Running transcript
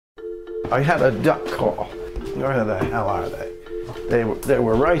I had a duck call. Where the hell are they? They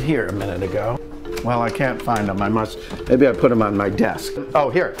were right here a minute ago. Well, I can't find them. Maybe I put them on my desk. Oh,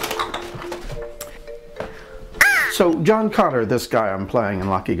 here. So John Cotter, this guy I'm playing in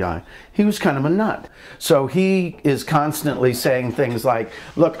Lucky Guy, he was kind of a nut. So he is constantly saying things like,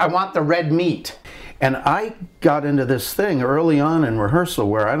 look, I want the red meat. And I got into this thing early on in rehearsal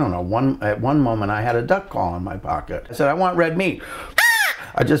where, I don't know, at one moment I had a duck call in my pocket. I said, I want red meat.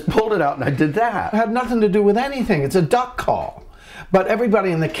 I just pulled it out and I did that. It had nothing to do with anything. It's a duck call. But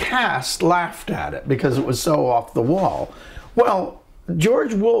everybody in the cast laughed at it because it was so off the wall. Well,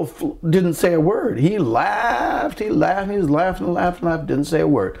 George Wolfe didn't say a word. He laughed, he was laughing, didn't say a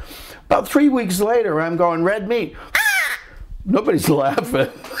word. About 3 weeks later, I'm going, red meat. Nobody's laughing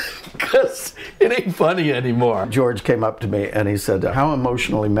because it ain't funny anymore. George came up to me and he said, how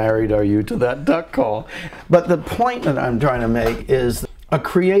emotionally married are you to that duck call? But the point that I'm trying to make is a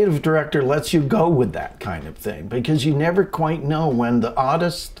creative director lets you go with that kind of thing because you never quite know when the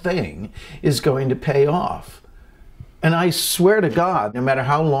oddest thing is going to pay off. And I swear to God, no matter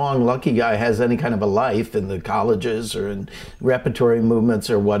how long Lucky Guy has any kind of a life in the colleges or in repertory movements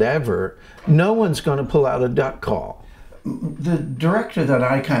or whatever, no one's going to pull out a duck call. The director that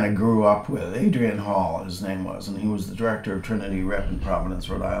I kind of grew up with, Adrian Hall, his name was, and he was the director of Trinity Rep in Providence,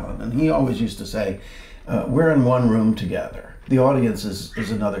 Rhode Island, and he always used to say, we're in one room together. The audience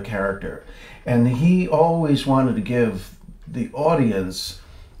is another character. And he always wanted to give the audience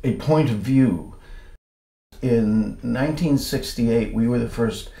a point of view. In 1968, we were the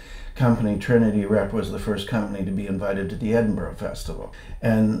first company, Trinity Rep was the first company to be invited to the Edinburgh Festival.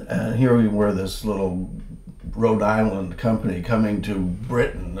 And here we were, this little Rhode Island company coming to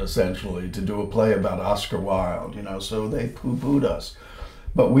Britain, essentially, to do a play about Oscar Wilde, you know, so they poo-pooed us.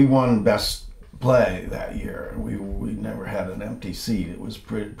 But we won Best Play that year. We never had an empty seat. It was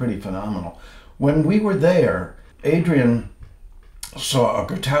pretty phenomenal. When we were there, Adrian saw a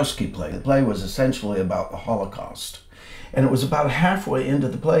Grotowski play. The play was essentially about the Holocaust. And it was about halfway into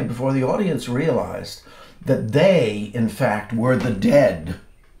the play before the audience realized that they, in fact, were the dead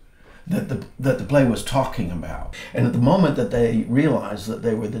that the play was talking about. And at the moment that they realized that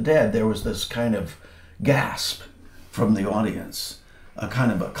they were the dead, there was this kind of gasp from the audience, a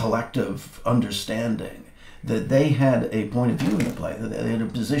kind of a collective understanding that they had a point of view in the play, that they had a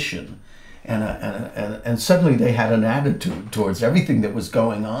position. And suddenly they had an attitude towards everything that was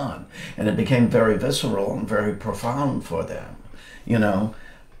going on, and it became very visceral and very profound for them, you know.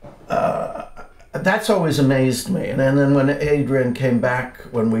 That's always amazed me. And then when Adrian came back,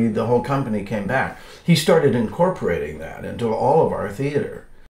 when the whole company came back, he started incorporating that into all of our theater.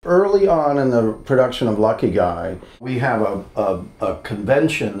 Early on in the production of Lucky Guy, we have a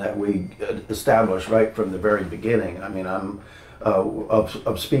convention that we established right from the very beginning. I mean,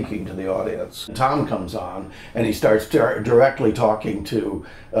 of speaking to the audience. Tom comes on and he starts directly talking to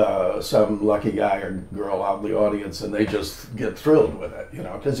some lucky guy or girl out in the audience, and they just get thrilled with it, you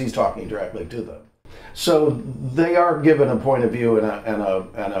know, because he's talking directly to them. So they are given a point of view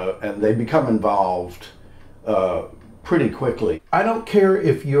and they become involved pretty quickly. I don't care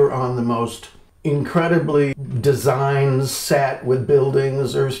if you're on the most incredibly designed set with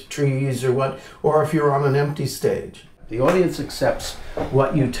buildings or trees or what, or if you're on an empty stage. The audience accepts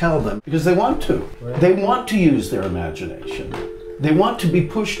what you tell them because they want to. Right. They want to use their imagination. They want to be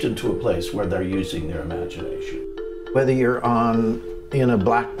pushed into a place where they're using their imagination. Whether you're in a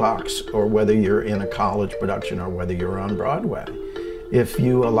black box or whether you're in a college production or whether you're on Broadway, if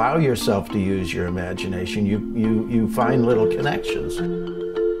you allow yourself to use your imagination, you find little connections.